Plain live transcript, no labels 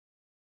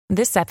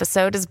This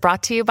episode is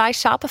brought to you by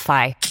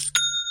Shopify.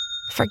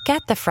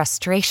 Forget the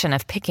frustration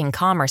of picking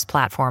commerce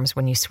platforms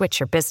when you switch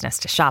your business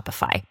to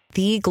Shopify,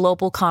 the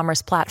global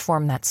commerce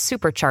platform that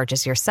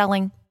supercharges your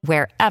selling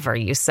wherever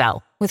you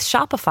sell. With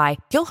Shopify,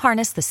 you'll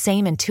harness the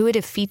same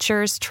intuitive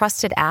features,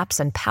 trusted apps,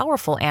 and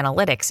powerful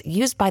analytics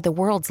used by the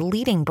world's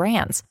leading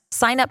brands.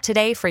 Sign up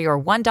today for your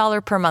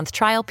 $1 per month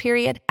trial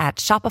period at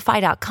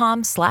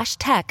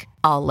shopify.com/tech,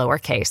 all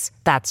lowercase.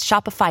 That's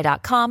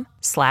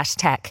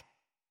shopify.com/tech.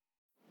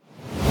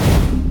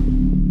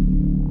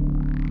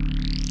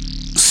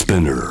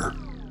 Spinner.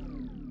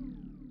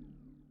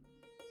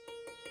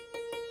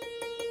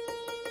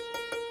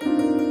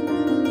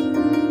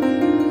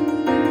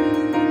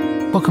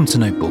 Welcome to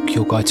Notebook,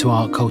 your guide to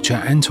art, culture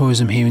and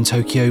tourism here in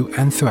Tokyo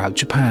and throughout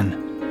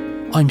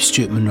Japan. I'm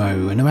Stuart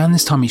Monroe, and around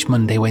this time each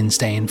Monday,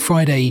 Wednesday and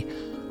Friday,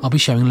 I'll be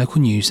sharing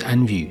local news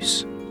and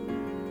views.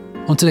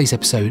 On today's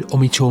episode,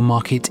 Omicho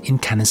Market in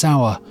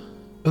Kanazawa,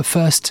 but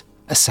first,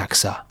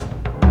 Asakusa.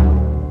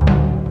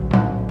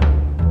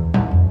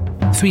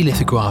 3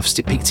 lithographs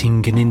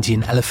depicting an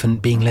Indian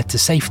elephant being led to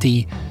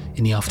safety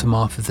in the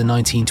aftermath of the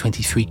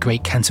 1923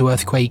 Great Kanto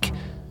earthquake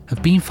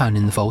have been found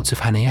in the vaults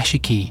of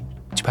Hanayashiki,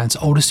 Japan's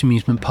oldest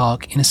amusement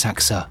park in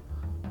Asakusa.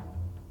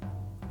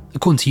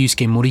 According to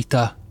Yusuke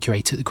Morita,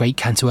 curator at the Great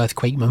Kanto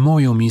Earthquake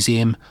Memorial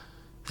Museum,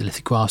 the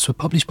lithographs were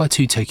published by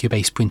 2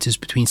 Tokyo-based printers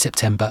between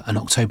September and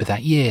October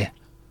that year.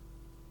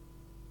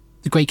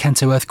 The Great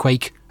Kanto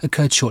earthquake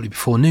occurred shortly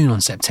before noon on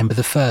September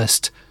the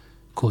 1st,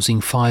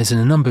 causing fires in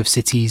a number of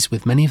cities,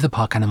 with many of the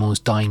park animals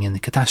dying in the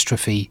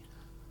catastrophe.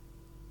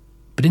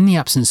 But in the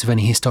absence of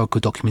any historical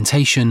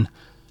documentation,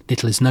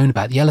 little is known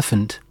about the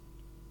elephant.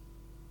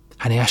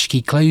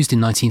 Hanayashiki closed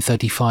in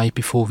 1935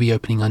 before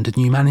reopening under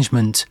new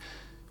management,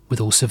 with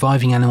all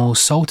surviving animals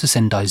sold to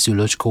Sendai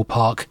Zoological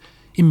Park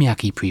in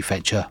Miyagi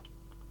Prefecture.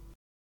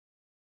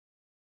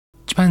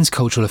 Japan's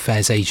Cultural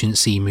Affairs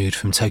Agency moved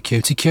from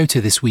Tokyo to Kyoto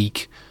this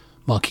week,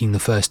 marking the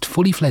first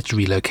fully fledged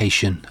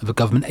relocation of a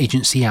government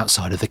agency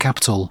outside of the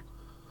capital.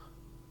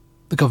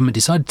 The government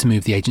decided to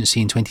move the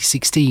agency in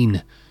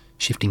 2016,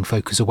 shifting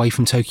focus away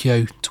from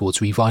Tokyo towards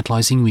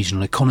revitalising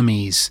regional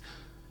economies,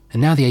 and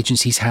now the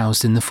agency is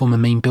housed in the former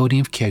main building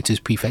of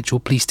Kyoto's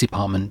prefectural police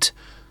department,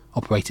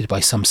 operated by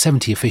some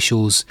 70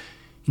 officials,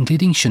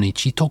 including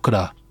Shunichi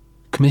Tokura,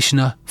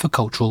 Commissioner for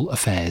Cultural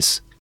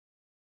Affairs.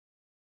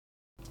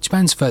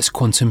 Japan's first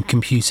quantum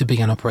computer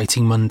began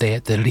operating Monday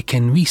at the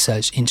Riken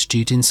Research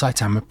Institute in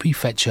Saitama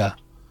Prefecture.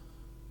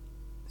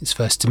 Its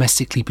first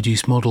domestically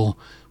produced model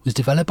was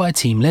developed by a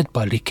team led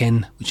by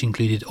Riken, which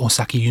included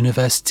Osaka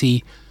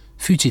University,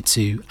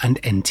 Fujitsu and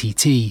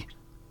NTT.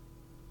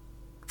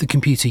 The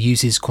computer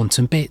uses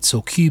quantum bits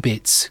or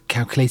qubits,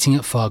 calculating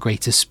at far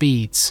greater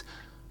speeds,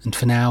 and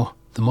for now,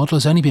 the model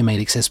has only been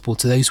made accessible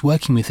to those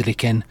working with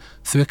Riken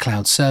through a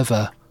cloud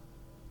server.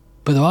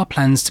 But there are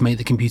plans to make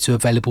the computer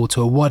available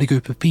to a wider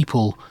group of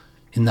people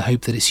in the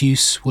hope that its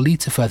use will lead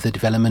to further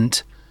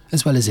development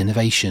as well as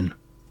innovation.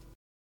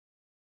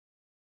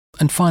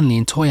 And finally,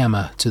 in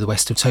Toyama, to the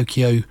west of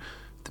Tokyo,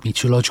 the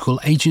meteorological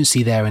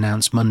agency there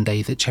announced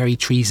Monday that cherry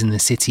trees in the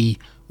city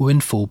were in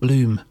full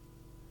bloom,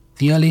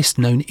 the earliest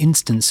known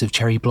instance of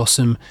cherry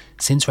blossom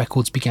since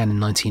records began in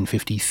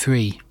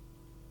 1953.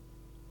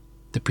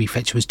 The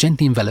prefecture was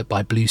gently enveloped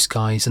by blue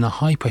skies and a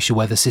high-pressure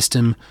weather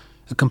system,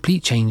 a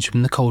complete change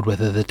from the cold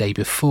weather the day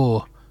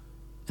before,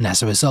 and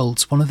as a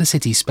result, one of the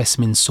city's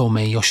specimen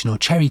Somei Yoshino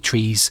cherry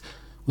trees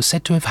was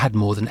said to have had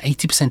more than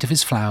 80% of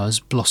its flowers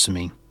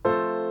blossoming.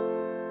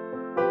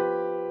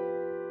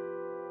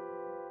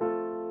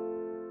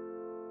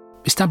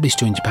 Established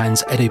during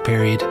Japan's Edo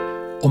period,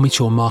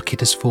 Omicho Market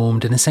has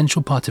formed an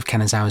essential part of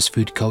Kanazawa's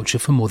food culture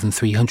for more than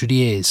 300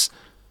 years,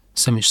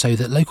 so much so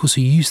that locals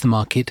who use the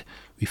market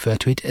refer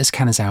to it as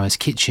Kanazawa's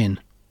kitchen.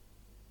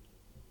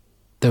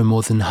 There are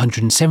more than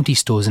 170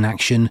 stores in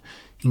action,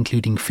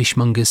 including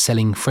fishmongers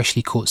selling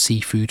freshly caught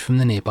seafood from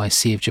the nearby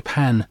Sea of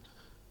Japan.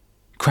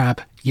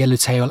 Crab,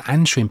 yellowtail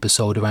and shrimp are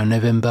sold around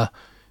November,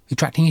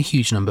 attracting a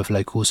huge number of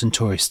locals and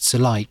tourists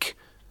alike.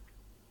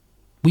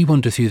 We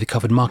wander through the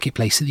covered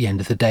marketplace at the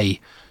end of the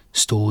day.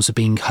 Stores are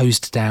being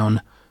hosed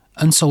down,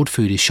 unsold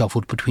food is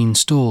shuffled between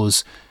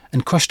stores,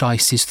 and crushed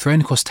ice is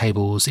thrown across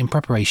tables in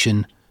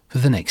preparation for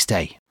the next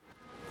day.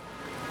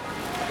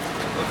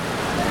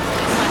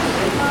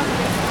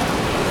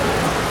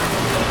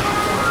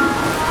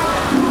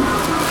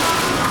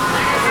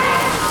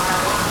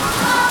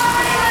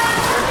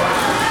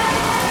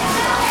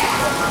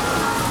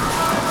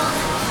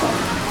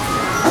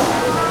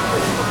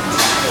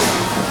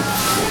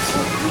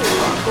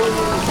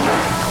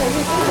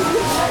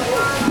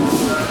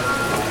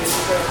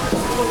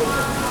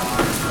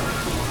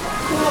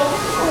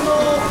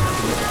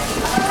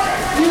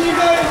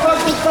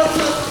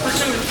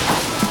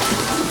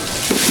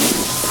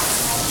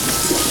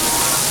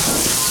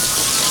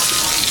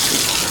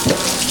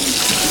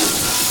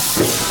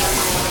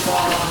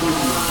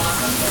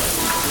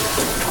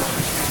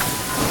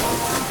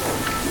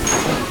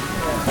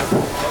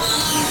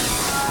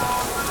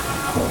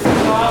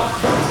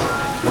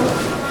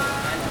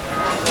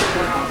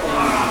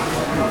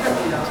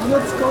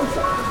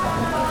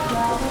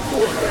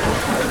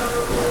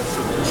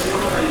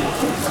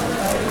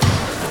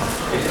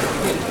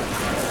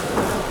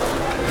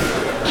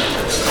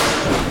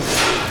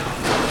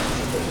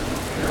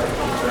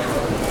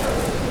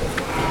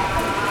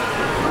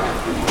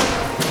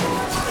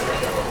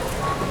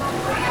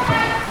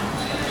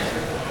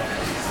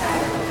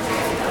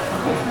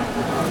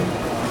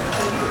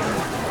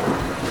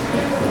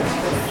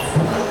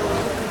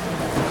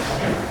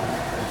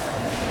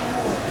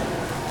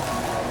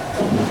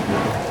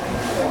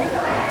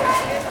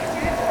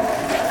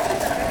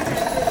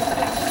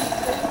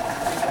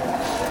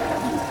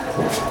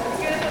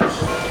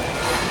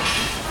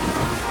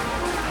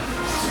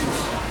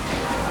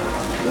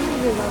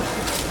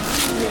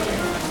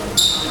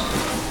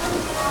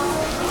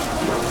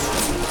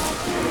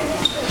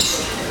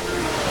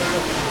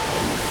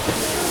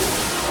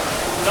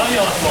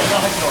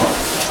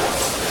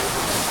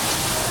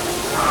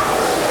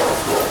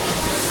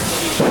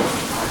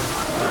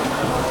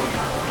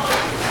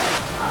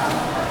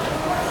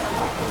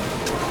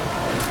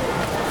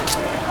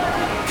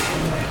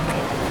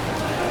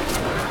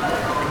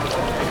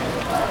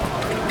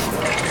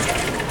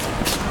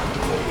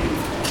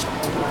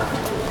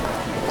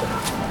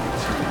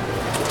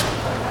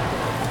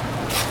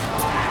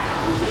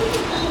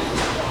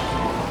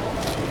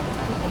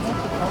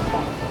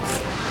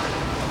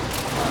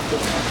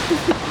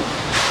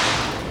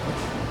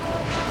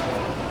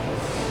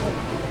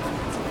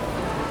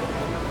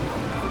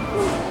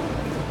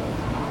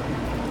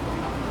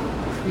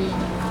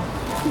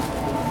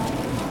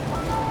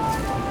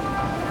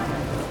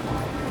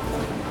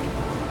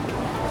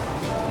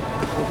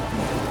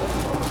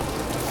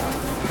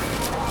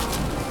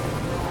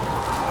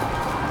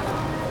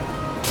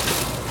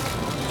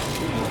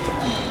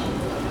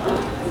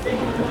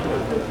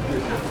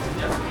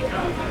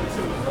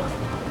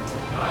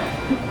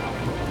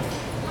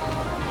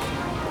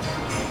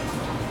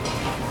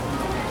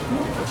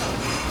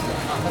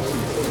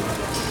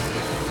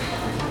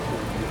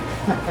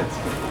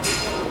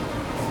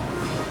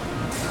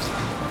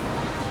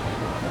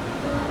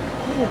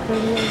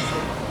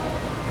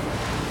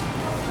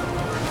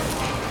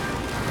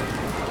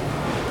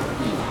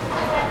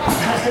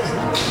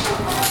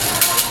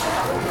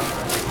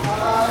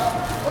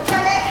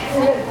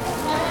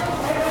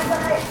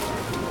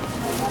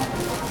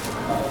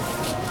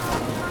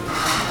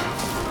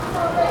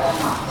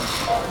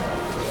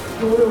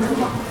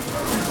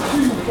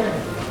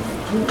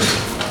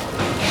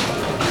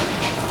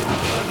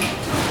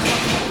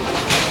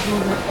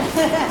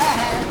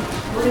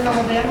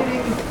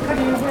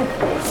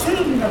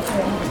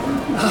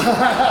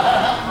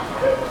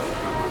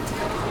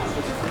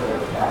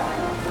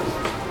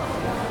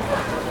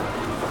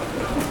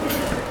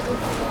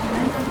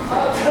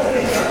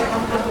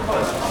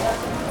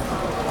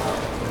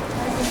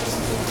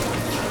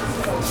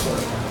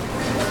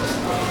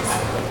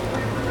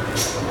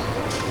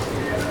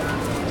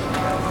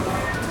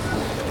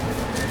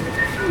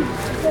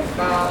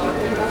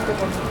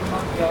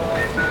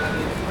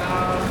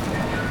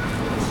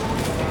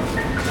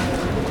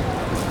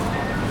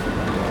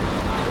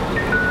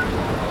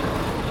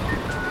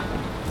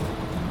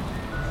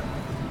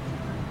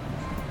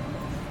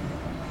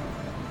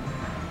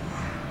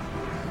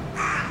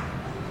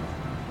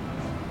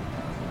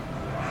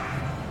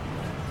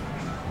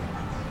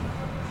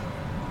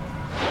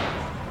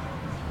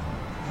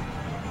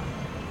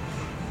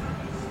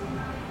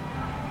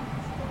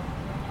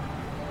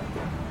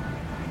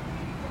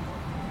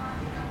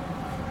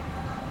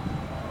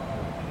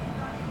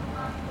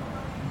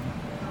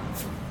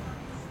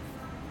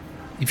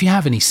 If you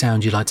have any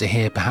sound you'd like to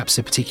hear, perhaps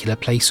a particular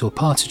place or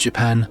part of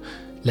Japan,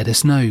 let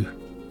us know.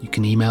 You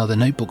can email the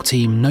Notebook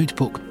team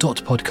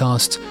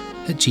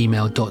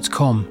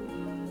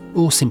notebook.podcast@gmail.com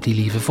or simply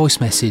leave a voice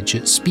message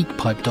at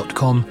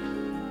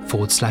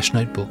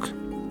speakpipe.com/notebook.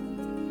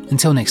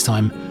 Until next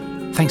time,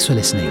 thanks for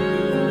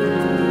listening.